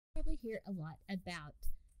hear a lot about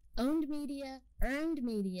owned media, earned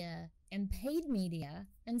media, and paid media,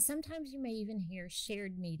 and sometimes you may even hear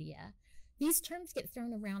shared media. These terms get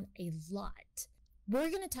thrown around a lot. We're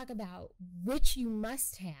going to talk about which you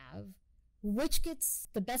must have, which gets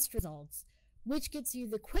the best results, which gets you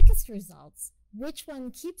the quickest results, which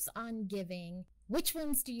one keeps on giving, which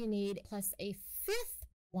ones do you need, plus a fifth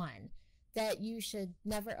one that you should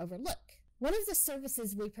never overlook. One of the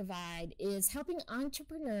services we provide is helping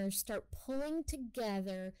entrepreneurs start pulling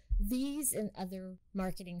together these and other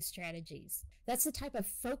marketing strategies. That's the type of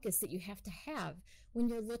focus that you have to have when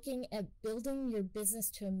you're looking at building your business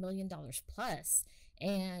to $1 million plus.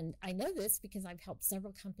 And I know this because I've helped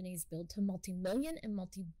several companies build to multi-million and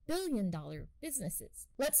multi-billion-dollar businesses.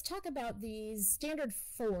 Let's talk about these standard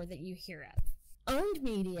 4 that you hear of. Owned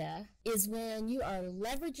media is when you are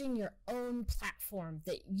leveraging your own platform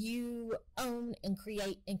that you own and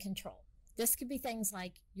create and control. This could be things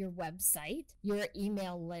like your website, your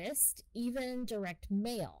email list, even direct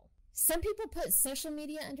mail. Some people put social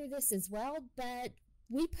media under this as well, but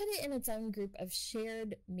we put it in its own group of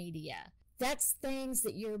shared media. That's things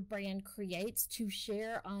that your brand creates to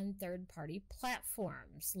share on third-party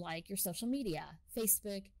platforms like your social media,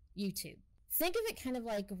 Facebook, YouTube. Think of it kind of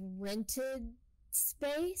like rented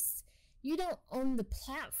space. You don't own the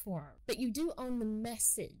platform, but you do own the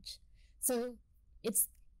message. So it's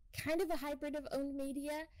kind of a hybrid of owned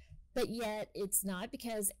media, but yet it's not,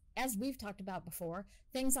 because as we've talked about before,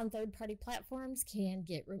 things on third-party platforms can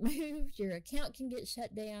get removed, your account can get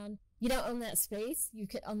shut down. You don't own that space, you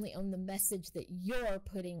could only own the message that you're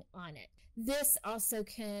putting on it. This also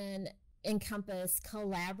can encompass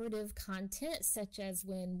collaborative content, such as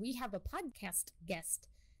when we have a podcast guest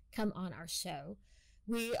come on our show,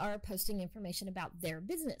 we are posting information about their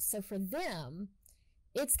business. So for them,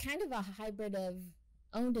 it's kind of a hybrid of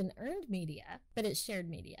owned and earned media, but it's shared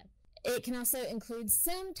media. It can also include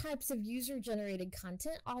some types of user-generated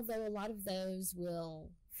content, although a lot of those will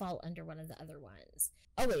fall under one of the other ones.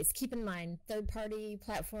 Always keep in mind, third-party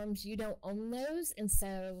platforms, you don't own those, and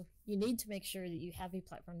so you need to make sure that you have a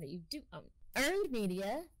platform that you do own. Earned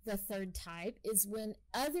media, the third type, is when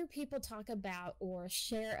other people talk about or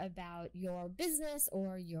share about your business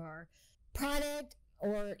or your product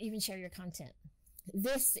or even share your content.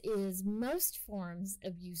 This is most forms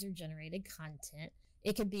of user-generated content.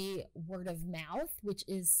 It could be word of mouth, which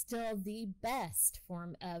is still the best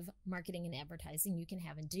form of marketing and advertising you can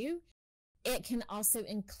have and do. It can also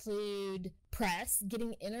include press,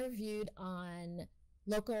 getting interviewed on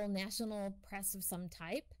local, national press of some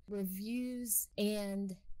type, reviews,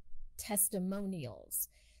 and testimonials.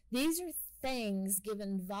 These are things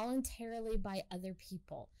given voluntarily by other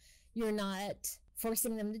people. You're not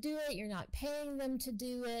forcing them to do it. You're not paying them to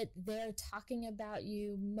do it. They're talking about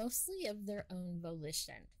you mostly of their own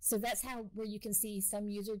volition. So that's where you can see some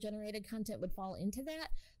user-generated content would fall into that,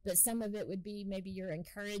 but some of it would be maybe you're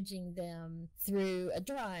encouraging them through a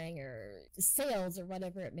drawing or sales or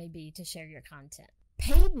whatever it may be to share your content.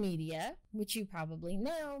 Paid media, which you probably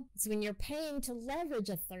know, is when you're paying to leverage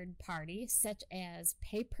a third party, such as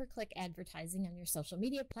pay-per-click advertising on your social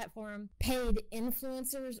media platform, paid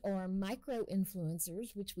influencers or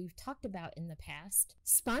micro-influencers, which we've talked about in the past,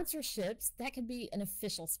 sponsorships. That could be an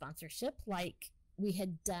official sponsorship like we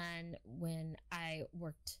had done when I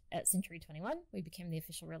worked at Century 21. We became the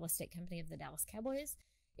official real estate company of the Dallas Cowboys.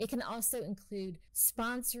 It can also include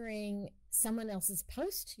sponsoring someone else's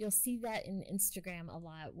post. You'll see that in Instagram a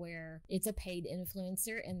lot, where it's a paid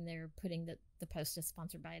influencer and they're putting the post is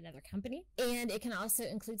sponsored by another company. And it can also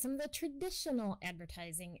include some of the traditional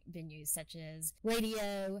advertising venues, such as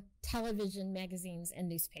radio, television, magazines, and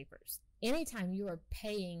newspapers. Anytime you are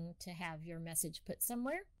paying to have your message put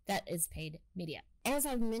somewhere, that is paid media. As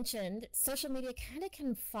I've mentioned, social media kind of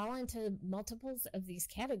can fall into multiples of these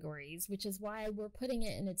categories, which is why we're putting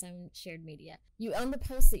it in its own shared media. You own the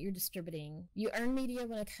posts that you're distributing. You earn media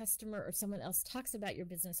when a customer or someone else talks about your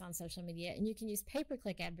business on social media, and you can use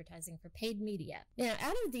pay-per-click advertising for paid media. Now,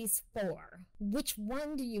 out of these 4, which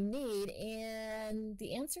one do you need? And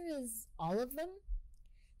the answer is all of them,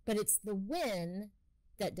 but it's the when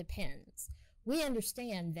that depends. We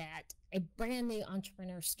understand that a brand new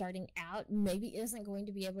entrepreneur starting out maybe isn't going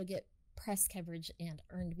to be able to get press coverage and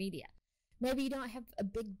earned media. Maybe you don't have a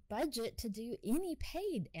big budget to do any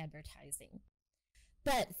paid advertising.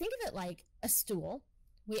 But think of it like a stool.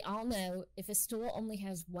 We all know if a stool only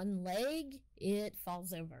has one leg, it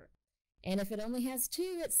falls over. And if it only has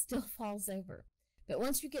 2, it still falls over. But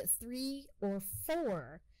once you get 3 or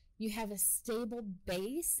 4, you have a stable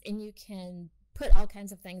base and you can put all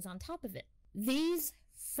kinds of things on top of it. These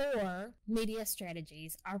 4 media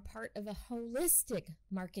strategies are part of a holistic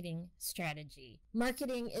marketing strategy.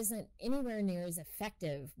 Marketing isn't anywhere near as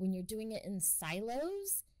effective when you're doing it in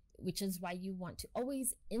silos, which is why you want to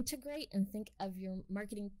always integrate and think of your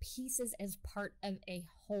marketing pieces as part of a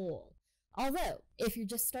whole. Although, if you're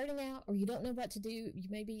just starting out or you don't know what to do, you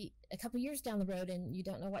may be a couple years down the road and you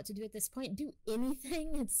don't know what to do at this point, do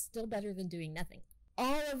anything. It's still better than doing nothing.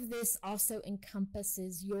 All of this also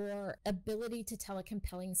encompasses your ability to tell a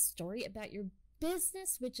compelling story about your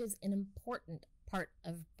business, which is an important part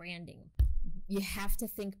of branding. You have to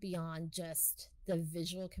think beyond just the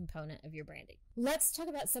visual component of your branding. Let's talk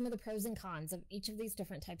about some of the pros and cons of each of these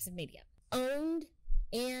different types of media. Owned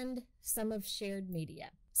and some of shared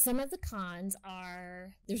media. Some of the cons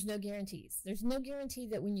are there's no guarantees. There's no guarantee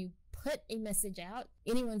that when you put a message out,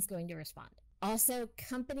 anyone's going to respond. Also,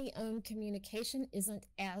 company-owned communication isn't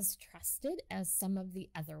as trusted as some of the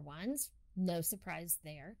other ones. No surprise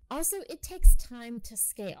there. Also, it takes time to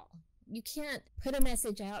scale. You can't put a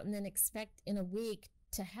message out and then expect in a week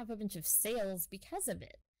to have a bunch of sales because of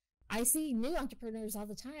it. I see new entrepreneurs all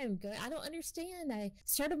the time going, I don't understand. I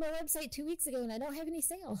started my website 2 weeks ago and I don't have any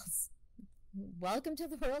sales. Welcome to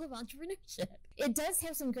the world of entrepreneurship. It does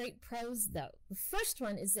have some great pros, though. The first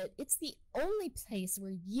one is that it's the only place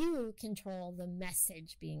where you control the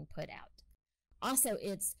message being put out. Also,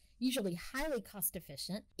 it's usually highly cost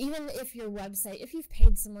efficient. Even if your website, if you've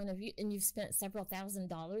paid someone and you've spent several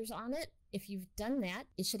 $1,000s on it, if you've done that,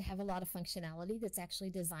 it should have a lot of functionality that's actually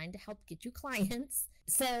designed to help get you clients.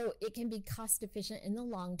 So it can be cost efficient in the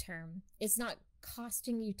long term. It's not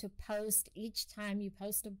costing you to post each time you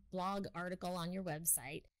post a blog article on your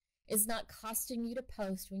website. It's not costing you to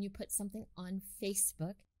post when you put something on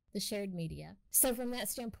Facebook, the shared media. So from that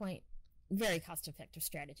standpoint, very cost-effective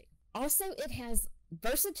strategy. Also, it has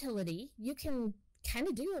versatility. You can kind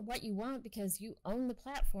of do what you want because you own the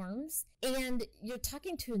platforms and you're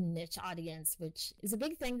talking to a niche audience, which is a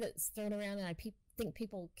big thing that's thrown around, and I think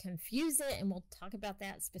people confuse it, and we'll talk about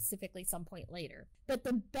that specifically some point later. But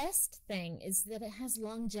the best thing is that it has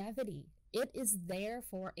longevity. It is there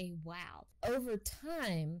for a while. Over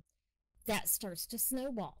time, that starts to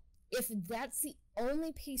snowball. If that's the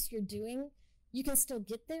only piece you're doing, you can still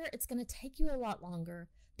get there. It's going to take you a lot longer.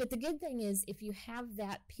 But the good thing is if you have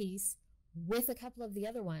that piece with a couple of the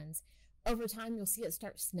other ones, over time you'll see it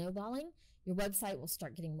start snowballing. Your website will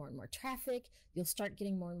start getting more and more traffic. You'll start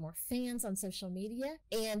getting more and more fans on social media,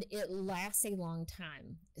 and it lasts a long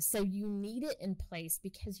time. So you need it in place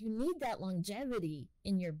because you need that longevity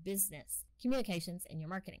in your business, communications, and your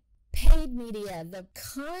marketing. Paid media, the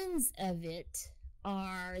cons of it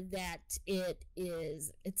are that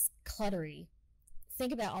it's cluttery.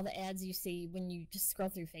 Think about all the ads you see when you just scroll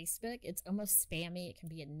through Facebook. It's almost spammy. It can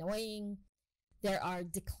be annoying. There are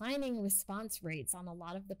declining response rates on a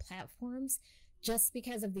lot of the platforms just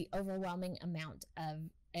because of the overwhelming amount of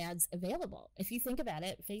ads available. If you think about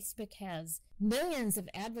it, Facebook has millions of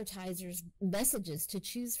advertisers' messages to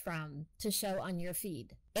choose from to show on your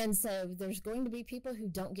feed. And so there's going to be people who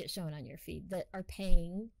don't get shown on your feed that are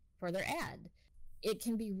paying for their ad. It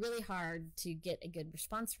can be really hard to get a good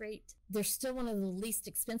response rate. They're still one of the least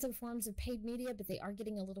expensive forms of paid media, but they are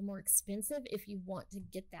getting a little more expensive if you want to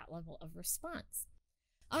get that level of response.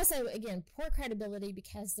 Also, again, poor credibility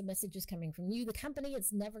because the message is coming from you, the company.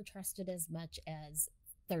 It's never trusted as much as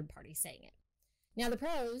third parties saying it. Now, the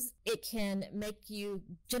pros, it can make you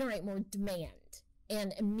generate more demand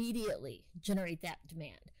and immediately generate that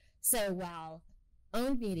demand. So while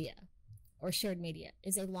owned media or shared media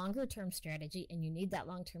is a longer term strategy and you need that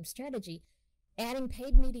long-term strategy, adding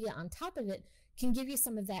paid media on top of it can give you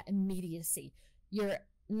some of that immediacy. Your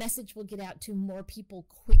message will get out to more people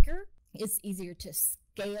quicker. It's easier to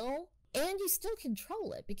scale, and you still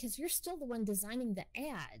control it because you're still the one designing the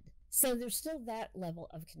ad. So there's still that level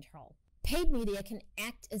of control. Paid media can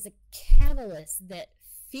act as a catalyst that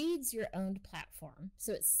feeds your owned platform.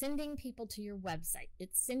 So it's sending people to your website.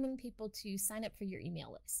 It's sending people to sign up for your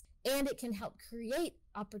email list. And it can help create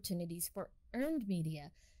opportunities for earned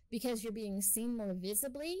media because you're being seen more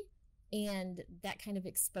visibly, and that kind of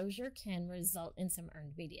exposure can result in some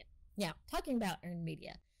earned media. Now, talking about earned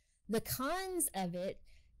media, the cons of it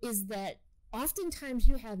is that oftentimes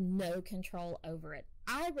you have no control over it.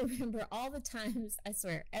 I remember all the times, I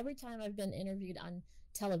swear, every time I've been interviewed on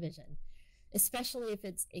television, especially if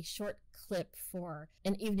it's a short clip for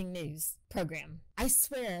an evening news program. I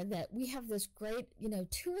swear that we have this great,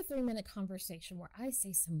 2 or 3 minute conversation where I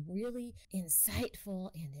say some really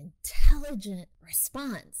insightful and intelligent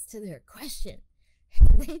response to their question.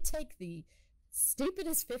 They take the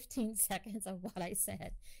stupidest 15 seconds of what I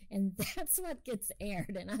said, and that's what gets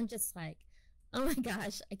aired. And I'm just like, Oh my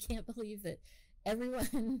gosh, I can't believe that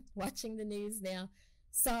everyone watching the news now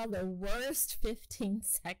saw the worst 15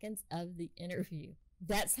 seconds of the interview.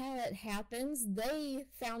 That's how it happens. They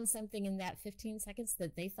found something in that 15 seconds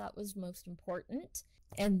that they thought was most important.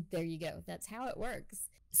 And there you go. That's how it works.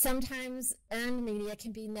 Sometimes earned media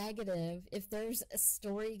can be negative. If there's a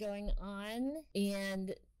story going on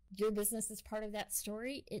and your business is part of that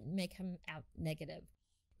story, it may come out negative.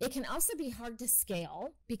 It can also be hard to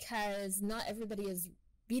scale because not everybody is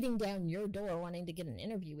beating down your door wanting to get an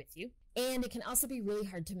interview with you. And it can also be really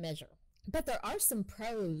hard to measure. But there are some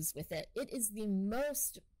pros with it. It is the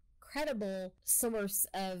most credible source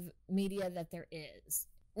of media that there is.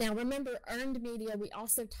 Now, remember, earned media, we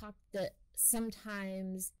also talked that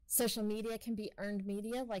sometimes social media can be earned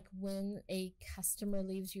media, like when a customer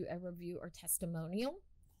leaves you a review or testimonial.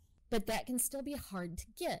 But that can still be hard to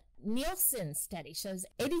get. Nielsen study shows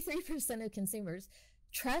 83% of consumers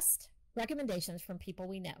trust recommendations from people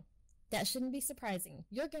we know. That shouldn't be surprising.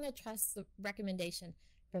 You're going to trust the recommendation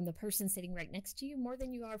from the person sitting right next to you more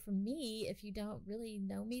than you are from me if you don't really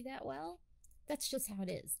know me that well. That's just how it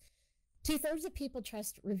is. 2/3 of people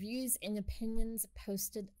trust reviews and opinions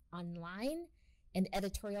posted online and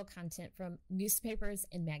editorial content from newspapers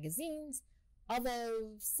and magazines.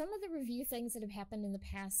 Although some of the review things that have happened in the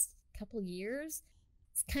past couple years,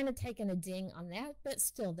 it's kind of taken a ding on that, but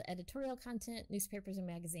still the editorial content, newspapers and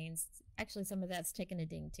magazines, actually some of that's taken a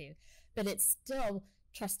ding too, but it's still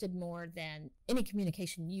trusted more than any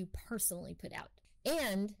communication you personally put out.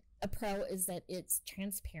 And a pro is that it's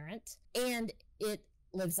transparent and it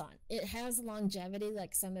lives on. It has longevity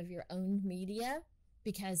like some of your own media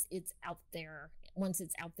because it's out there. Once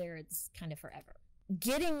it's out there, it's kind of forever.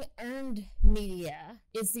 Getting earned media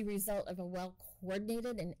is the result of a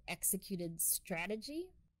well-coordinated and executed strategy.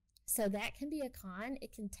 So that can be a con.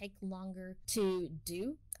 It can take longer to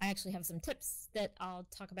do. I actually have some tips that I'll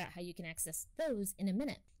talk about how you can access those in a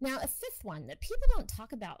minute. Now, a fifth one that people don't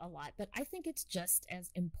talk about a lot, but I think it's just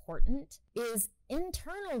as important, is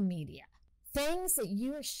internal media. Things that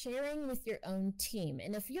you are sharing with your own team.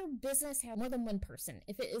 And if your business has more than one person,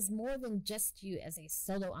 if it is more than just you as a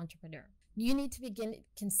solo entrepreneur, you need to begin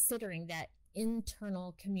considering that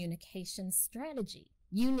internal communication strategy.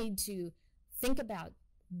 You need to think about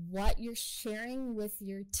what you're sharing with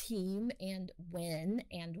your team and when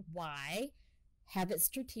and why. Have it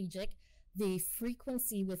strategic. The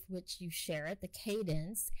frequency with which you share it, the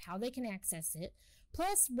cadence, how they can access it,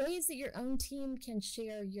 plus ways that your own team can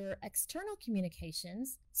share your external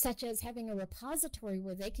communications, such as having a repository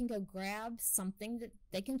where they can go grab something that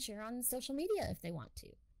they can share on social media if they want to.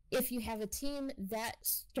 If you have a team, that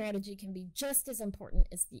strategy can be just as important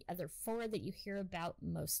as the other four that you hear about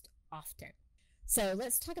most often. So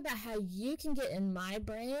let's talk about how you can get in my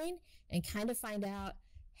brain and kind of find out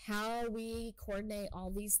how we coordinate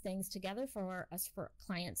all these things together for us, for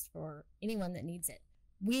clients, for anyone that needs it.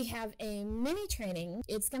 We have a mini training.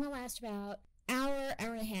 It's going to last about hour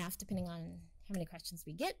and a half, depending on how many questions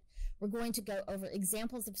we get. We're going to go over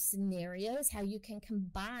examples of scenarios, how you can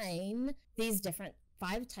combine these different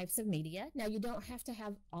 5 types of media. Now, you don't have to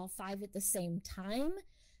have all 5 at the same time,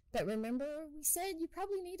 but remember we said you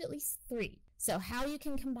probably need at least 3. So how you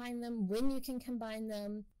can combine them, when you can combine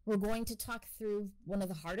them. We're going to talk through one of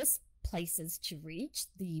the hardest places to reach,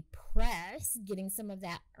 the press, getting some of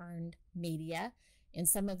that earned media, and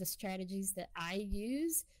some of the strategies that I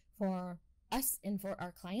use for us and for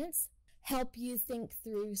our clients. Help you think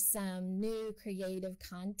through some new creative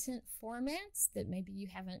content formats that maybe you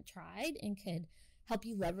haven't tried and could help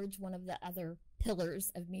you leverage one of the other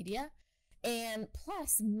pillars of media. And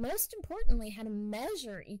plus, most importantly, how to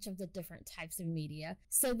measure each of the different types of media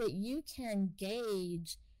so that you can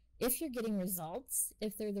gauge if you're getting results,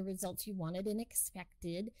 if they're the results you wanted and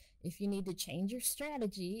expected, if you need to change your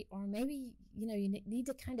strategy, or maybe, you need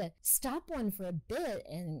to kind of stop one for a bit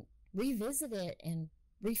and revisit it and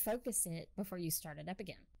refocus it before you start it up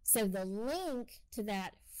again. So the link to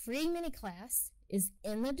that free mini class is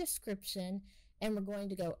in the description, and we're going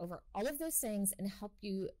to go over all of those things and help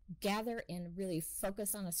you gather and really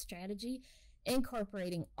focus on a strategy,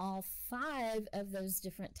 incorporating all 5 of those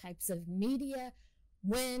different types of media,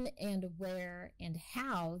 when and where and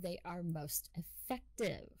how they are most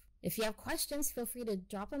effective. If you have questions, feel free to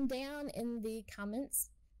drop them down in the comments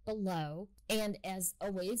below. And as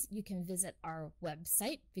always, you can visit our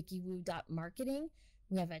website, vickywoo.marketing.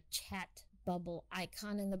 We have a chat bubble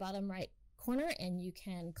icon in the bottom right corner, and you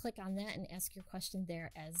can click on that and ask your question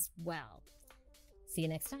there as well. See you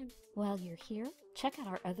next time. While you're here, check out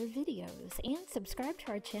our other videos and subscribe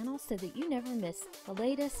to our channel so that you never miss the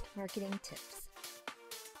latest marketing tips.